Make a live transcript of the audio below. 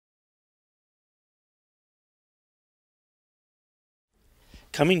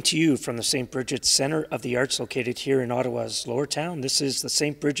Coming to you from the St. Brigid Centre of the Arts located here in Ottawa's Lower Town, this is the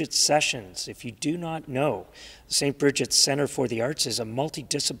St. Brigid Sessions. If you do not know, the St. Brigid Centre for the Arts is a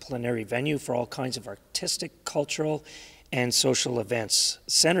multidisciplinary venue for all kinds of artistic, cultural, and social events.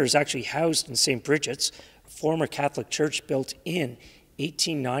 The centre is actually housed in St. Brigid's, a former Catholic church built in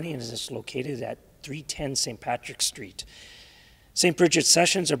 1890 and is located at 310 St. Patrick Street. St. Brigid's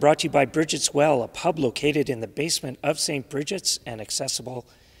Sessions are brought to you by Brigid's Well, a pub located in the basement of St. Brigid's and accessible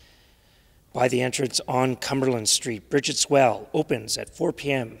by the entrance on Cumberland Street. Brigid's Well opens at 4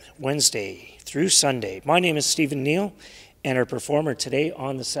 p.m. Wednesday through Sunday. My name is Stephen Neale, and our performer today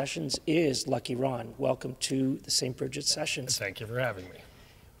on the Sessions is Lucky Ron. Welcome to the St. Brigid's Sessions. Thank you for having me.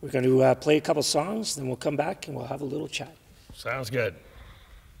 We're going to play a couple songs, then we'll come back and we'll have a little chat. Sounds good.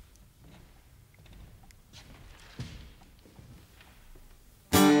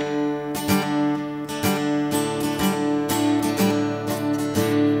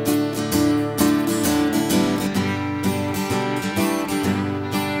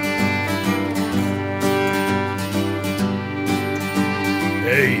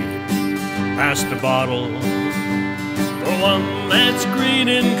 Pass the bottle, the one that's green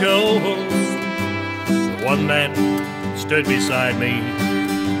and gold, the one that stood beside me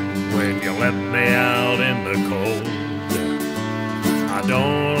when you left me out in the cold. I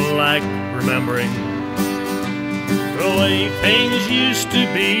don't like remembering the way things used to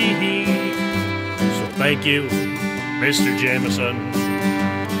be, so thank you, Mr. Jameson,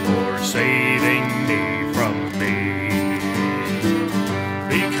 for saving me from me.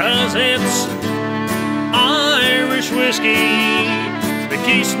 Because it's Irish whiskey that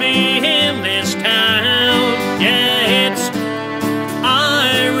keeps me in this town. Yeah, it's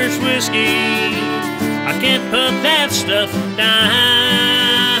Irish whiskey, I can't put that stuff down.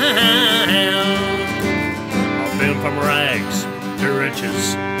 I've been from rags to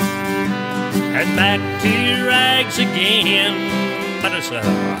riches and back to rags again, but it's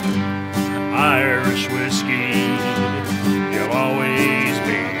Irish whiskey, you'll always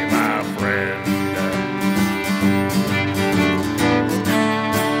be my friend.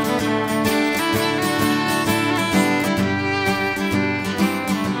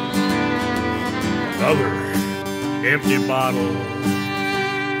 Another empty bottle,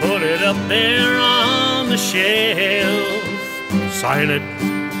 put it up there on the shelf. Sign it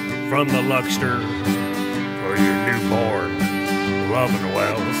from the Luxter for your newborn love and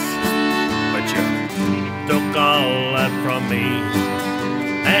wealth. But you took all that from me,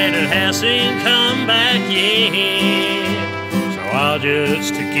 and it hasn't come back yet. So I'll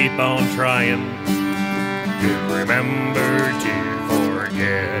just keep on trying to remember to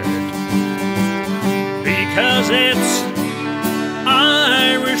forget. Because it's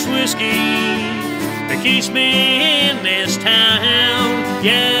Irish whiskey that keeps me in this town.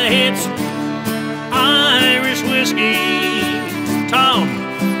 Yeah, it's Irish whiskey. Tom,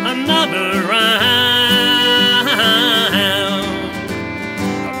 another round.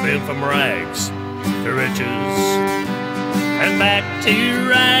 I've been from rags to riches and back to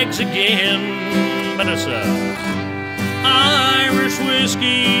rags again, but it's Irish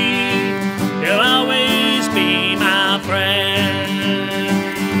whiskey, you'll always be my friend.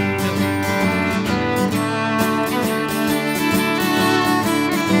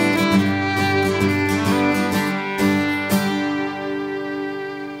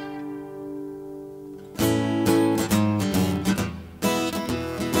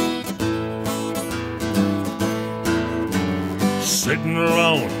 Sitting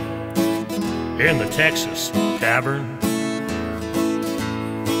alone in the Texas tavern,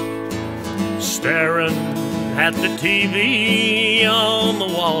 staring at the TV on the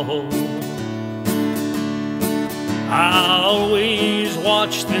wall. I always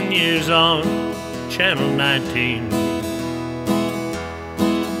watch the news on Channel 19,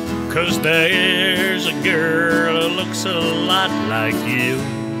 'cause there's a girl who looks a lot like you.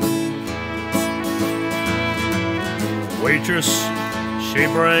 Waitress, she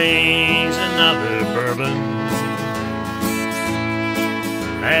brings another bourbon.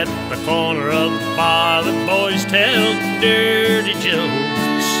 At the corner of the bar, the boys tell dirty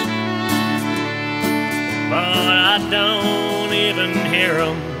jokes, but I don't even hear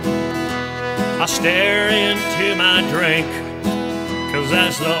them. I stare into my drink, 'cause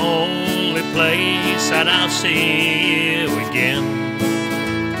that's the only place that I'll see you again.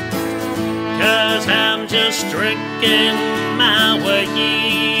 'Cause I'm just drinking my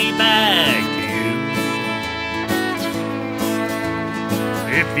way back to you.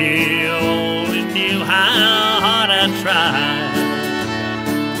 If you only knew how hard I tried,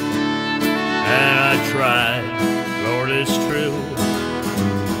 and I tried, Lord, it's true.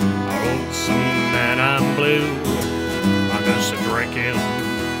 and I'm blue. I'm just drinking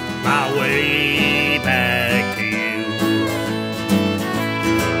my way back to you.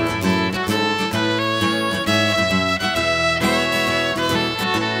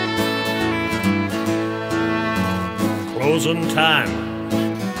 Closing time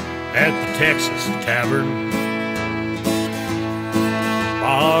at the Texas Tavern.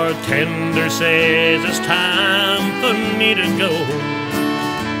 Bartender says it's time for me to go.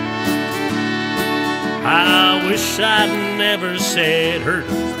 I wish I'd never said hurt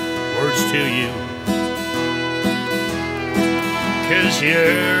words to you, 'cause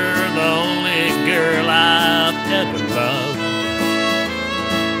you're the only girl I've ever loved.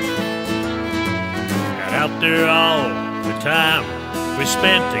 And after all the time we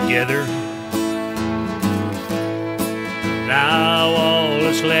spent together, now all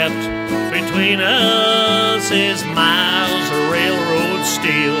that's left between us is miles of railroad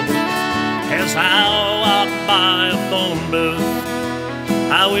steel. As I walk by a phone booth,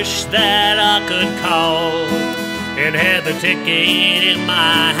 I wish that I could call and have the ticket in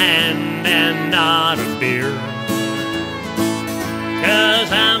my hand and not a beer.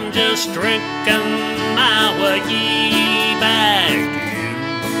 'Cause I'm just drinking my way back to you.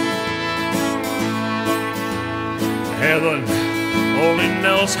 Heaven only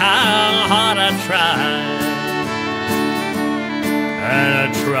knows how hard I tried. And I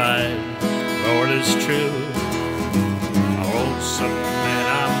tried, Lord, it's true. I'm lonesome and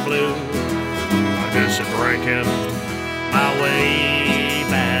I'm blue. I'm just drinking my way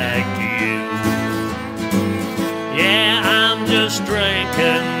back to you. Yeah, I'm just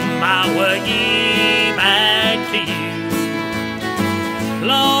drinking my way back to you.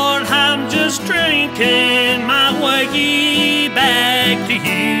 Lord, I'm just drinking my way back to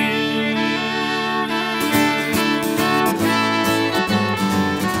you.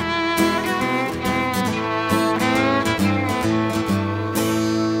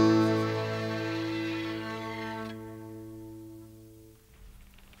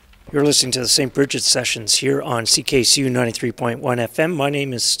 You're listening to the St. Brigid Sessions here on CKCU 93.1 FM. My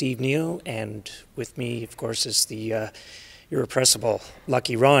name is Steve Neale, and with me, of course, is the irrepressible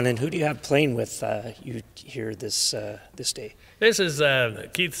Lucky Ron. And who do you have playing with you here this day? This is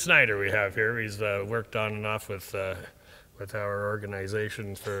Keith Snider we have here. He's worked on and off with our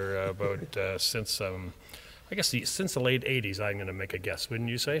organization for about since since the late 80s, I'm going to make a guess, wouldn't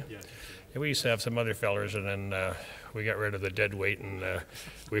you say? Yeah. We used to have some other fellers, and then we got rid of the dead weight, and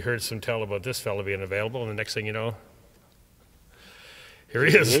we heard some tell about this fella being available, and the next thing you know, here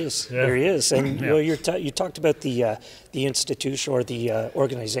he is. Yeah. There he is. And yeah. Well, you talked about the institution or the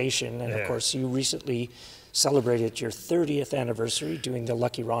organization, and of course, you recently celebrated your 30th anniversary doing the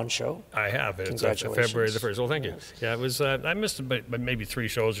Lucky Ron show. I have. It's February the 1st. Well, thank you. Yeah, it was. I missed about maybe 3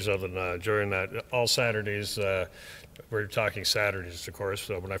 shows or something during that. All Saturdays. We're talking Saturdays, of course.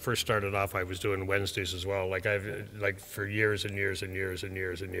 So when I first started off, I was doing Wednesdays as well. Like for years and years and years and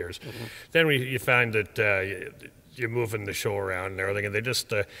years and years. Mm-hmm. Then you find that you're moving the show around and everything, and they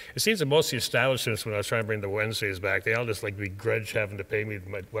just. It seems that most of the establishments, when I was trying to bring the Wednesdays back, they all just begrudge having to pay me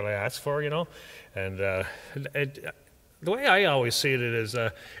what I asked for, you know. And the way I always see it is,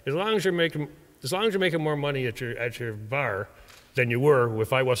 as long as you're making more money at your bar than you were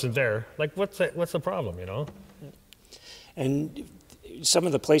if I wasn't there, like what's the problem, you know? And some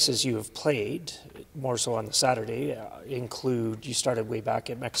of the places you have played, more so on the Saturday, include, you started way back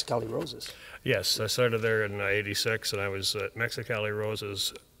at Mexicali Roses. Yes, I started there in '86, and I was at Mexicali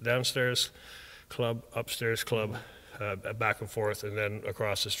Roses downstairs club, upstairs club, back and forth, and then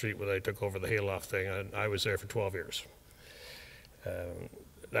across the street when I took over the hayloft thing, and I was there for 12 years.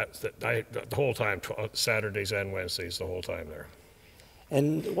 The whole time, Saturdays and Wednesdays, the whole time there.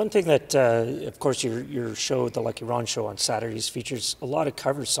 And one thing that, of course, your show, the Lucky Ron Show on Saturdays, features a lot of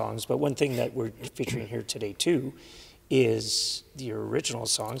cover songs, but one thing that we're featuring here today, too, is your original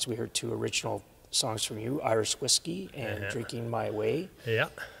songs. We heard 2 original songs from you, Irish Whiskey and Drinking My Way. Yeah.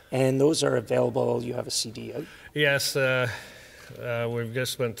 And those are available. You have a CD out? Yes. We've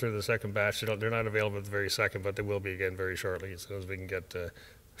just went through the second batch. They're not available at the very second, but they will be again very shortly, as soon as we can get...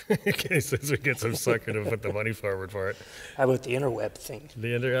 in case we get some sucker to put the money forward for it. How about the interweb thing?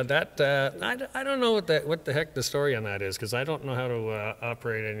 The I don't know what the heck the story on that is, because I don't know how to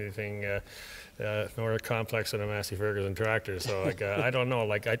operate anything more complex than a Massey Ferguson tractor. So I don't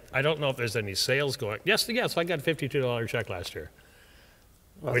know. I don't know if there's any sales going. Yes, I got a $52 check last year.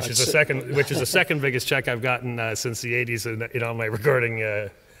 Well, which is the second biggest check I've gotten since the '80s in all my recording.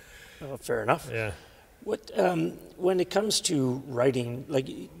 Well, fair enough. Yeah. What when it comes to writing,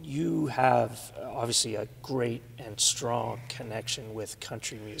 you have obviously a great and strong connection with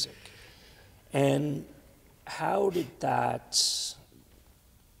country music, And how did that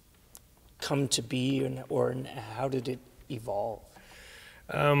come to be, or how did it evolve?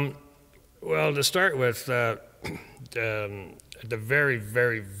 Well, to start with, at the very,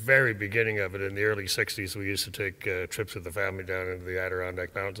 very, very beginning of it, in the early 60s, we used to take trips with the family down into the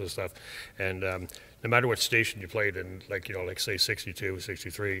Adirondack Mountains and stuff. And no matter what station you played in, like, you know, like say 62,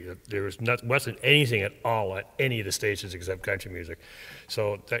 63, there wasn't anything at all at any of the stations except country music.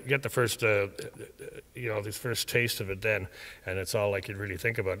 So you get the first, you know, this first taste of it then, and it's all like you'd really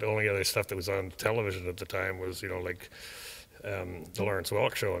think about. The only other stuff that was on television at the time was, you know, like the Lawrence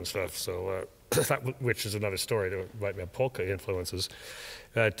Welk show and stuff. So, which is another story. There might be polka influences.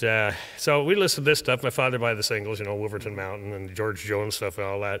 But, so we listened to this stuff. My father buy the singles, you know, Wolverton Mountain and George Jones stuff and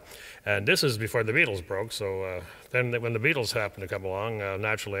all that. And this is before the Beatles broke. So then when the Beatles happened to come along,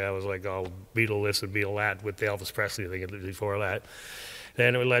 naturally I was like, oh, Beatle this and Beatle that with the Elvis Presley thing before that.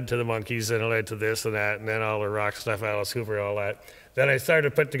 Then it led to the Monkees, and it led to this and that, and then all the rock stuff, Alice Cooper, all that. Then I started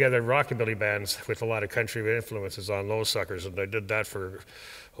to put together rockabilly bands with a lot of country influences on those suckers, and I did that for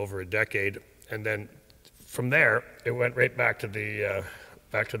over a decade. And then from there, it went right back to the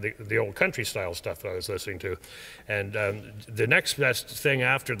old country style stuff that I was listening to. And the next best thing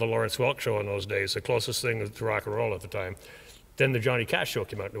after the Lawrence Welk show in those days, the closest thing to rock and roll at the time, then the Johnny Cash show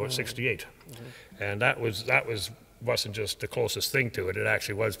came out in about '68. And that wasn't just the closest thing to it. It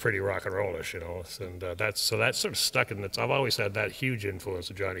actually was pretty rock and rollish, you know. And that sort of stuck in it. I've always had that huge influence,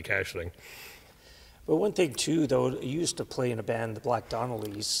 the Johnny Cash thing. But one thing too, though, you used to play in a band, the Black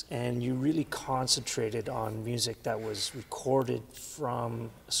Donnellys, and you really concentrated on music that was recorded from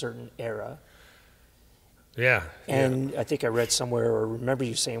a certain era. Yeah. And I think I read somewhere, or remember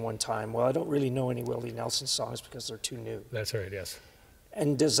you saying one time, well, I don't really know any Willie Nelson songs because they're too new. That's right, yes.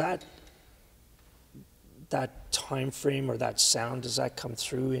 And does that time frame or that sound, does that come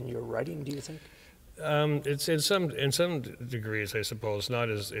through in your writing, do you think? It's in some degrees, I suppose, not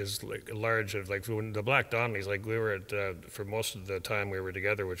as like large of like when the Black Donnellys, like we were at for most of the time we were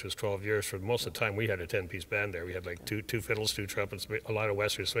together, which was 12 years. For most of the time, we had a 10-piece band there. We had like two fiddles, 2 trumpets, a lot of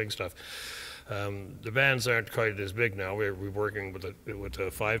Western swing stuff. The bands aren't quite as big now. We're working with a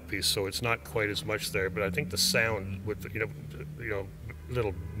 5-piece, so it's not quite as much there. But I think the sound with you know a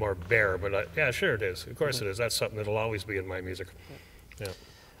little more bare. But yeah, sure it is. Of course it is. That's something that'll always be in my music. Yeah.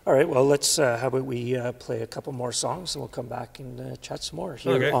 All right, well, let's, how about we play a couple more songs, and we'll come back and chat some more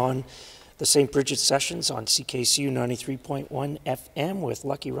here on the St. Brigid Sessions on CKCU 93.1 FM with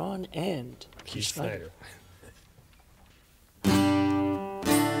Lucky Ron and Keith Snider.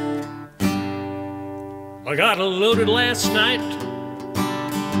 I got loaded last night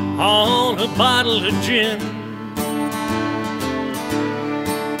on a bottle of gin,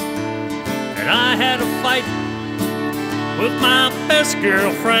 and I had a fight with my best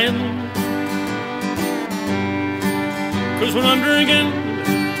girlfriend, 'cause when I'm drinking,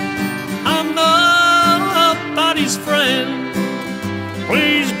 I'm nobody's friend.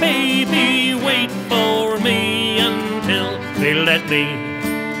 Please, baby, wait for me until they let me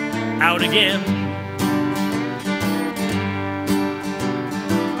out again.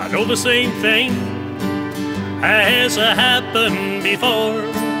 I know the same thing has happened before,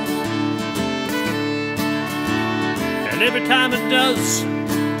 and every time it does,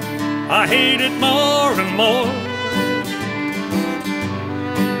 I hate it more and more.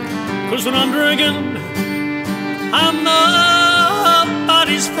 'Cause when I'm drinking, I'm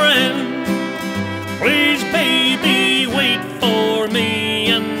nobody's friend. Please, baby, wait for me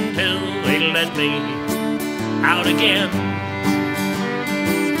until they let me out again.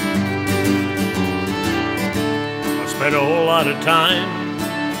 I spent a whole lot of time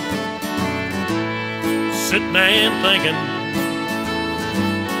sitting and thinking,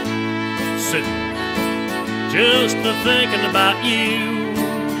 just thinking about you.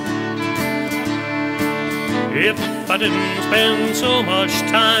 If I didn't spend so much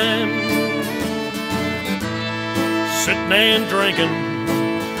time sitting and drinking,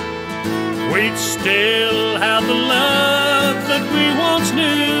 we'd still have the love that we once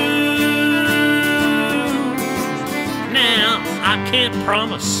knew. Now, I can't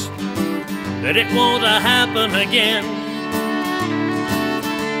promise that it won't happen again,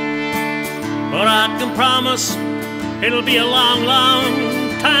 but I can promise it'll be a long,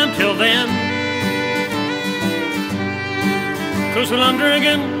 long time till then. 'Cause when I'm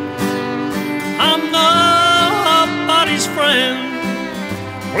drinking, I'm nobody's friend.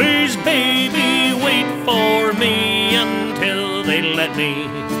 Please, baby, wait for me until they let me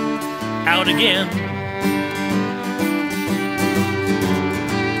out again.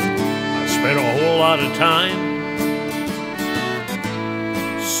 I spent a whole lot of time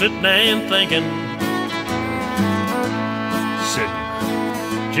sitting and thinking,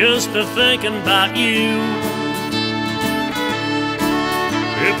 sitting just a thinking about you.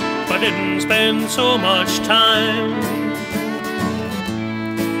 If I didn't spend so much time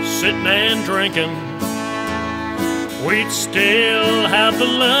sitting and drinking, we'd still have the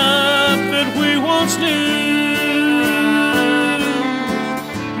love that we once knew.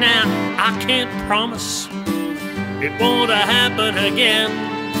 Now, I can't promise it won't happen again,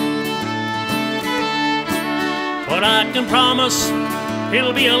 but I can promise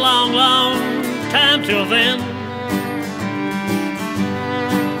it'll be a long, long time till then.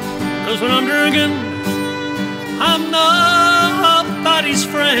 'Cause when I'm drinking, I'm nobody's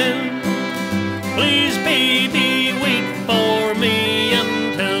friend. Please, baby, wait for me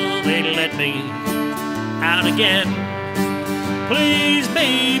until they let me out again. Please,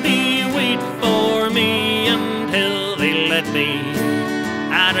 baby, wait for me until they let me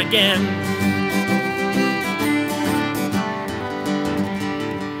out again.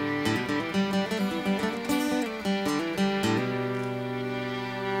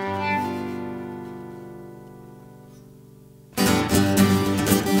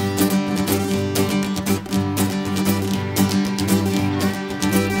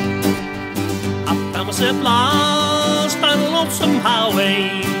 Lost on a lonesome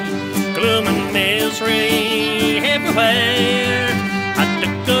highway, gloom and misery everywhere. I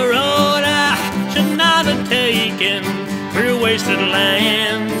took a road I should not have taken, through wasted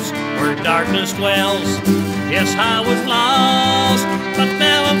lands where darkness dwells. Yes, I was lost, but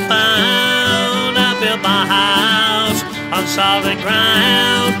now I'm found. I built my house on solid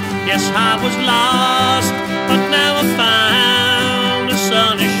ground. Yes, I was lost, but now I'm found. The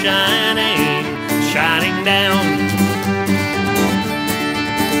sun is shining, shining down.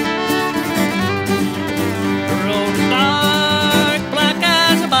 The road was dark, black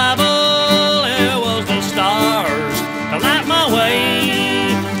as a Bible. There was no stars to light my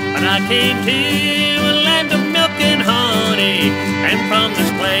way, but I came to a land of milk and honey, and from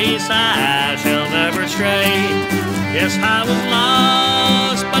this place I shall never stray. Yes, I was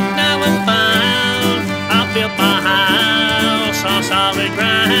lost, but now I'm found. I built my house on solid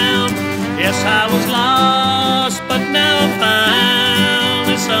ground. Yes, I was lost, but now I'm found.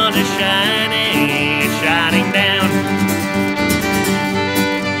 The sun is shining, it's shining down.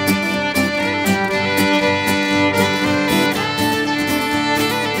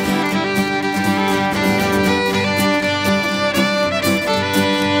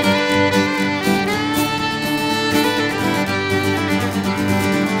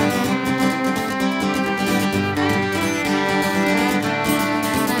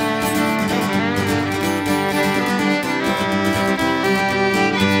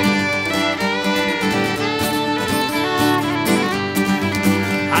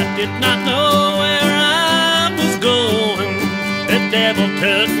 Did not know where I was going. The devil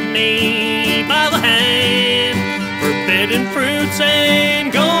took me by the hand. Forbidden fruits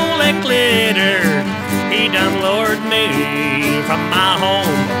and gold that glitter, he done lured me from my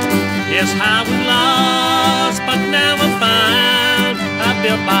home. Yes, I was lost, but now I'm found. I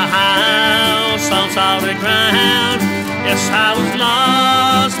built my house on solid ground. Yes, I was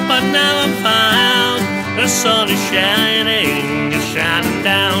lost, but now I'm found. The sun is shining, it's shining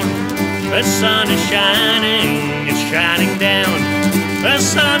down. The sun is shining, it's shining down. The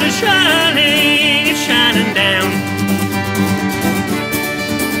sun is shining, it's shining down.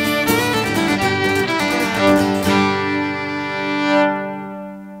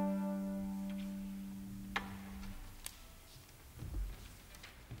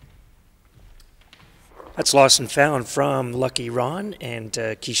 That's Lost and Found from Lucky Ron and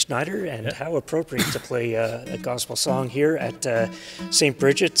Keith Snider, and yeah. How appropriate to play a gospel song here at St.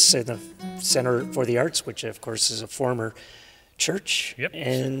 Brigid's in the Center for the Arts, which of course is a former church. Yep.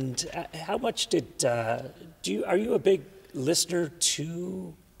 And how much did are you a big listener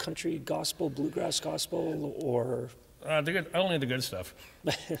to country gospel, bluegrass gospel, or? Only the good stuff.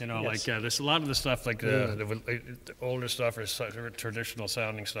 You know, yes. Like there's a lot of the stuff, like the older stuff or traditional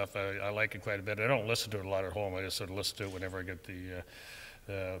sounding stuff. I like it quite a bit. I don't listen to it a lot at home. I just sort of listen to it whenever I get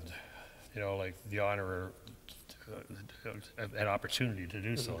the like the honor or an opportunity to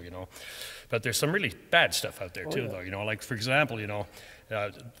do so. You know, but there's some really bad stuff out there too, though. You know, like for example, you know,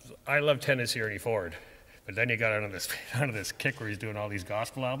 I love Tennessee Ernie Ford, but then you got onto this kick where he's doing all these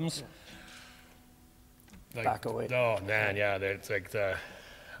gospel albums. Yeah. Like, back away. Oh man, yeah, it's like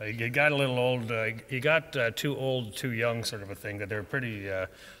you got a little old. You got too old, too young, sort of a thing. That they're pretty.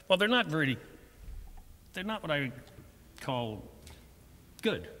 Well, they're not really. They're not what I call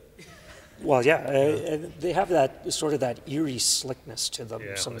good. Well, yeah, and they have that sort of that eerie slickness to them.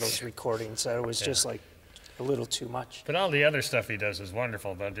 Yeah, some of those recordings that it was just like a little too much. But all the other stuff he does is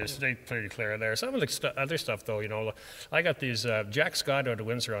wonderful, but it's pretty clear there. Some of the other stuff, though, you know, I got these, Jack Scott out of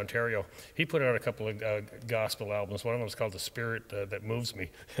Windsor, Ontario, he put out a couple of gospel albums. One of them is called The Spirit That Moves Me.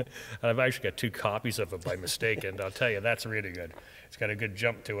 I've actually got 2 copies of it by mistake, and I'll tell you, that's really good. It's got a good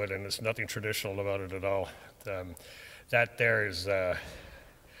jump to it, and there's nothing traditional about it at all. That there is,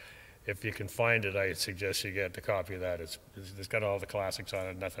 if you can find it, I suggest you get a copy of that. It's got all the classics on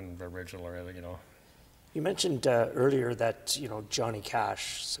it, nothing original or anything, you know. You mentioned earlier that, you know, Johnny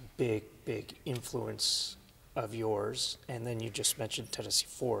Cash is a big, big influence of yours, and then you just mentioned Tennessee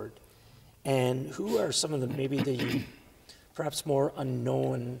Ford. And who are some of the, maybe the perhaps more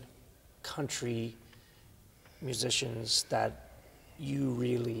unknown country musicians that you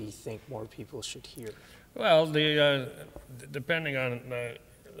really think more people should hear? Well, depending on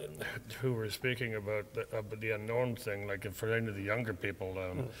who we're speaking about, the unknown thing, like for any of the younger people,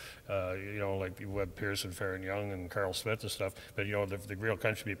 you know, like Webb Pearson, Farron Young, and Carl Smith and stuff, but you know, the real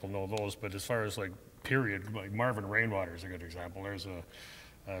country people know those. But as far as like period, like Marvin Rainwater is a good example. There's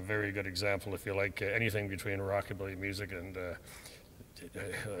a very good example if you like anything between rockabilly music and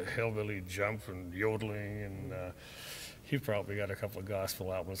hillbilly jump and yodeling, and you've probably got a couple of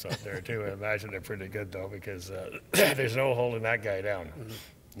gospel albums out there too. I imagine they're pretty good though, because there's no holding that guy down.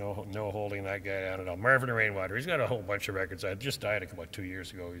 No holding that guy down at all. Marvin Rainwater, he's got a whole bunch of records. I just died about 2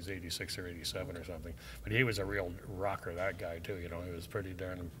 years ago. He was 86 or 87 or something. But he was a real rocker, that guy too. You know, he was pretty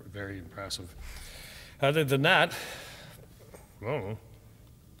darn very impressive. Other than that, well,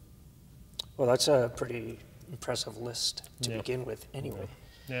 that's a pretty impressive list to begin with, anyway.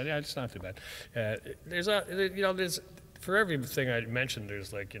 Yeah, it's not too bad. There's for everything I mentioned,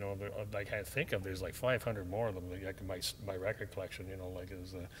 there's like, you know, like I think of, there's like 500 more of them, like in my record collection, you know, like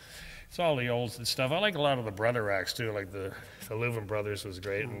it's all the old stuff. I like a lot of the brother acts too, like the Leuven brothers was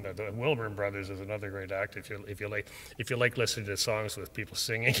great, and the Wilburn brothers is another great act if you like listening to songs with people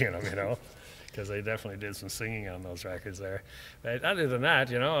singing in them, you know, because they definitely did some singing on those records there. But other than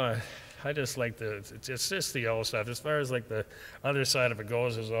that, you know, I just like it's just the old stuff. As far as like the other side of it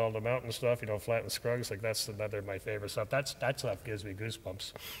goes, is all the mountain stuff, you know, Flat and Scruggs, like that's another of my favorite stuff. That stuff gives me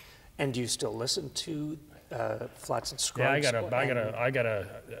goosebumps. And do you still listen to Flats and Scruggs? Yeah, I got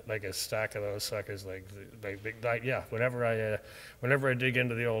a stack of those suckers. Yeah. Whenever I dig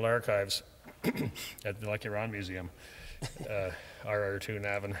into the old archives at the Lucky Ron Museum, RR2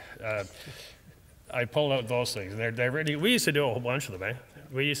 Navan, I pull out those things. They're really. We used to do a whole bunch of them, eh?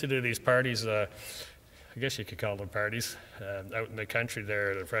 We used to do these parties. I guess you could call them parties out in the country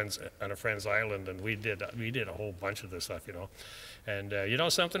there on a friend's island, and we did a whole bunch of this stuff, you know. And you know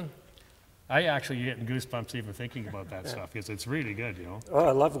something? I actually get goosebumps even thinking about that stuff, because it's really good, you know. Oh,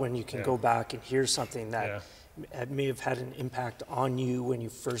 I love when you can go back and hear something that may have had an impact on you when you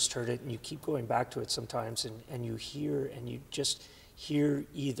first heard it, and you keep going back to it sometimes, and you hear, and you just hear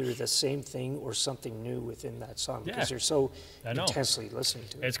either the same thing or something new within that song, because you're so intensely listening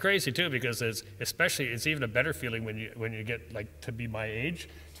to it. It's crazy too, because it's even a better feeling when you get like to be my age.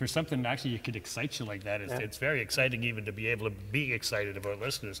 For something actually you could excite you like that, it's very exciting even to be able to be excited about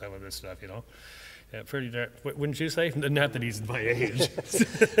listening to some of this stuff, you know. Yeah, wouldn't you say? Not that he's my age.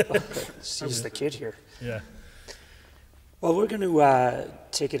 He's the kid here. Yeah. Well, we're going to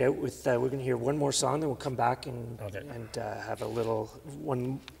take it out with, we're going to hear one more song, then we'll come back and have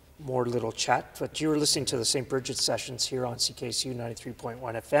one more little chat. But you were listening to the St. Brigid Sessions here on CKCU 93.1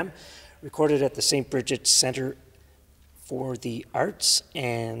 FM, recorded at the St. Brigid Centre for the Arts,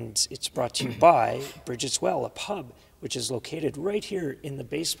 and it's brought to you by Brigid's Well, a pub which is located right here in the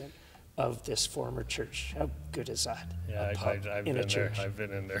basement of this former church. How good is that? Yeah, I've been there. I've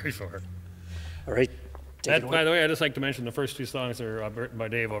been in there before. All right. By the way, I'd just like to mention the first 2 songs are by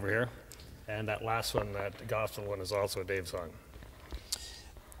Dave over here, and that last one, that gospel one, is also a Dave song.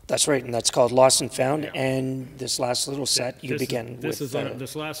 That's right, and that's called Lost and Found. Yeah. And this last little set,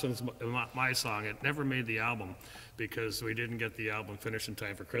 this last one's my song. It never made the album because we didn't get the album finished in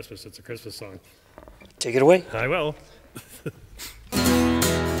time for Christmas. It's a Christmas song. Take it away. I will.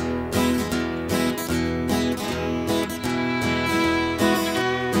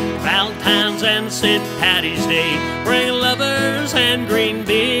 Valentine's and St. Paddy's Day bring lovers and green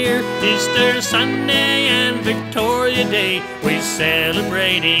beer. Easter Sunday and Victoria Day we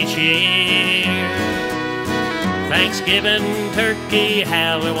celebrate each year. Thanksgiving, turkey,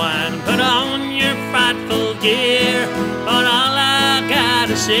 Halloween, put on your frightful gear. But all I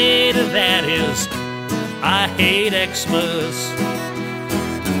gotta say to that is, I hate Xmas.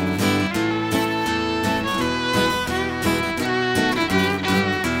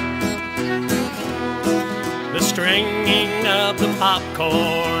 stringing of the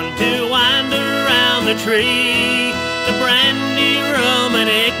popcorn to wind around the tree. The brandy, rum, and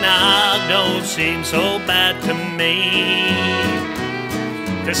eggnog don't seem so bad to me.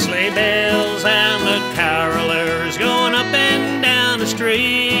 The sleigh bells and the carolers going up and down the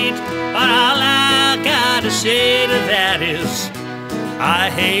street. But all I gotta say to that is, I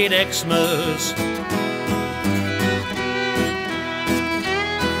hate Xmas.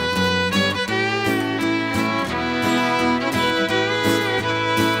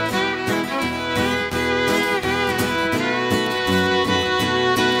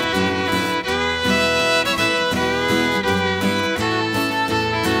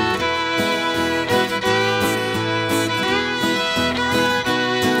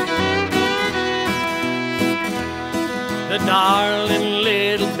 The darling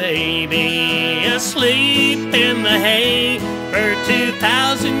little baby asleep in the hay. For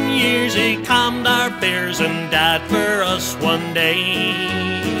 2,000 years he calmed our fears and died for us one day.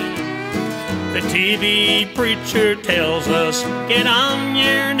 The TV preacher tells us, get on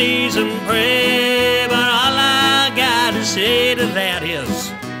your knees and pray. But all I gotta say to that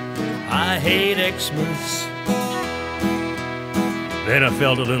is, I hate Xmas. Then I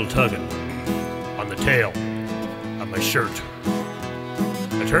felt a little tugging on the tail of my shirt.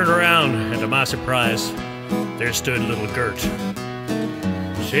 I turned around, and to my surprise, there stood little Gert.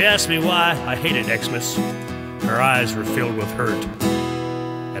 She asked me why I hated Xmas. Her eyes were filled with hurt.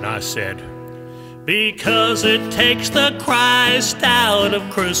 And I said, because it takes the Christ out of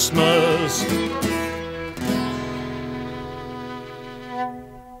Christmas.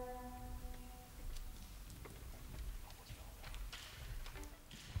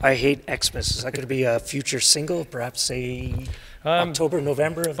 I Hate Xmas. Is that going to be a future single, perhaps say October,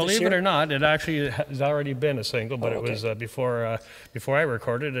 November of this year? Believe it or not, it actually has already been a single, but it was before I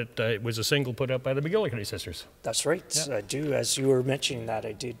recorded it. It was a single put out by the Bignell sisters. That's right. Yeah. I do. As you were mentioning that,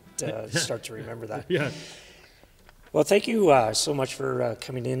 I did start to remember that. Yeah. Well, thank you so much for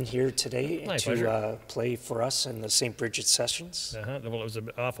coming in here today to play for us in the St. Brigid Sessions. Well, it was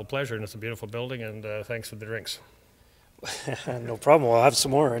an awful pleasure, and it's a beautiful building, and thanks for the drinks. No problem. We'll have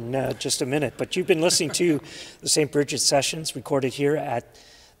some more in just a minute. But you've been listening to the St. Brigid Sessions recorded here at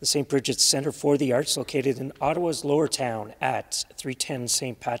the St. Brigid Centre for the Arts, located in Ottawa's Lower Town at 310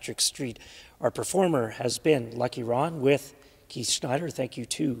 St. Patrick Street. Our performer has been Lucky Ron with Keith Snider. Thank you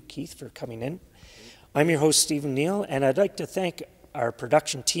to Keith for coming in. I'm your host, Stephen Neale, and I'd like to thank our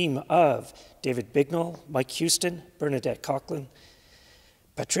production team of David Bignell, Mike Houston, Bernadette Coughlin,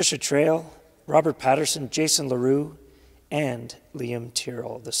 Patricia Trail, Robert Patterson, Jason Leroux, and Liam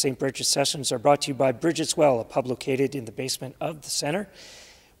Tyrrell. The St. Brigid Sessions are brought to you by Brigid's Well, a pub located in the basement of the centre,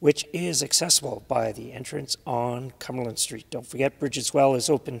 which is accessible by the entrance on Cumberland Street. Don't forget, Brigid's Well is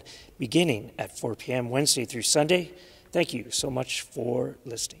open beginning at 4 p.m. Wednesday through Sunday. Thank you so much for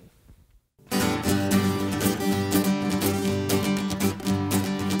listening. I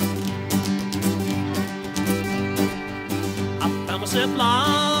found myself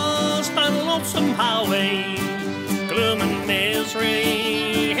lost on a lonesome highway, gloom and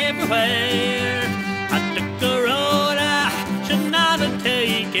misery everywhere. I took a road I should not have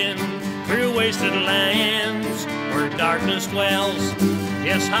taken, through wasted lands where darkness dwells.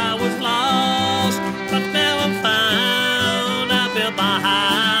 Yes, I was lost, but now I'm found. I built my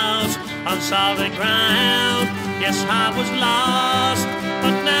house on solid ground. Yes, I was lost,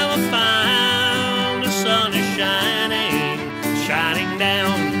 but now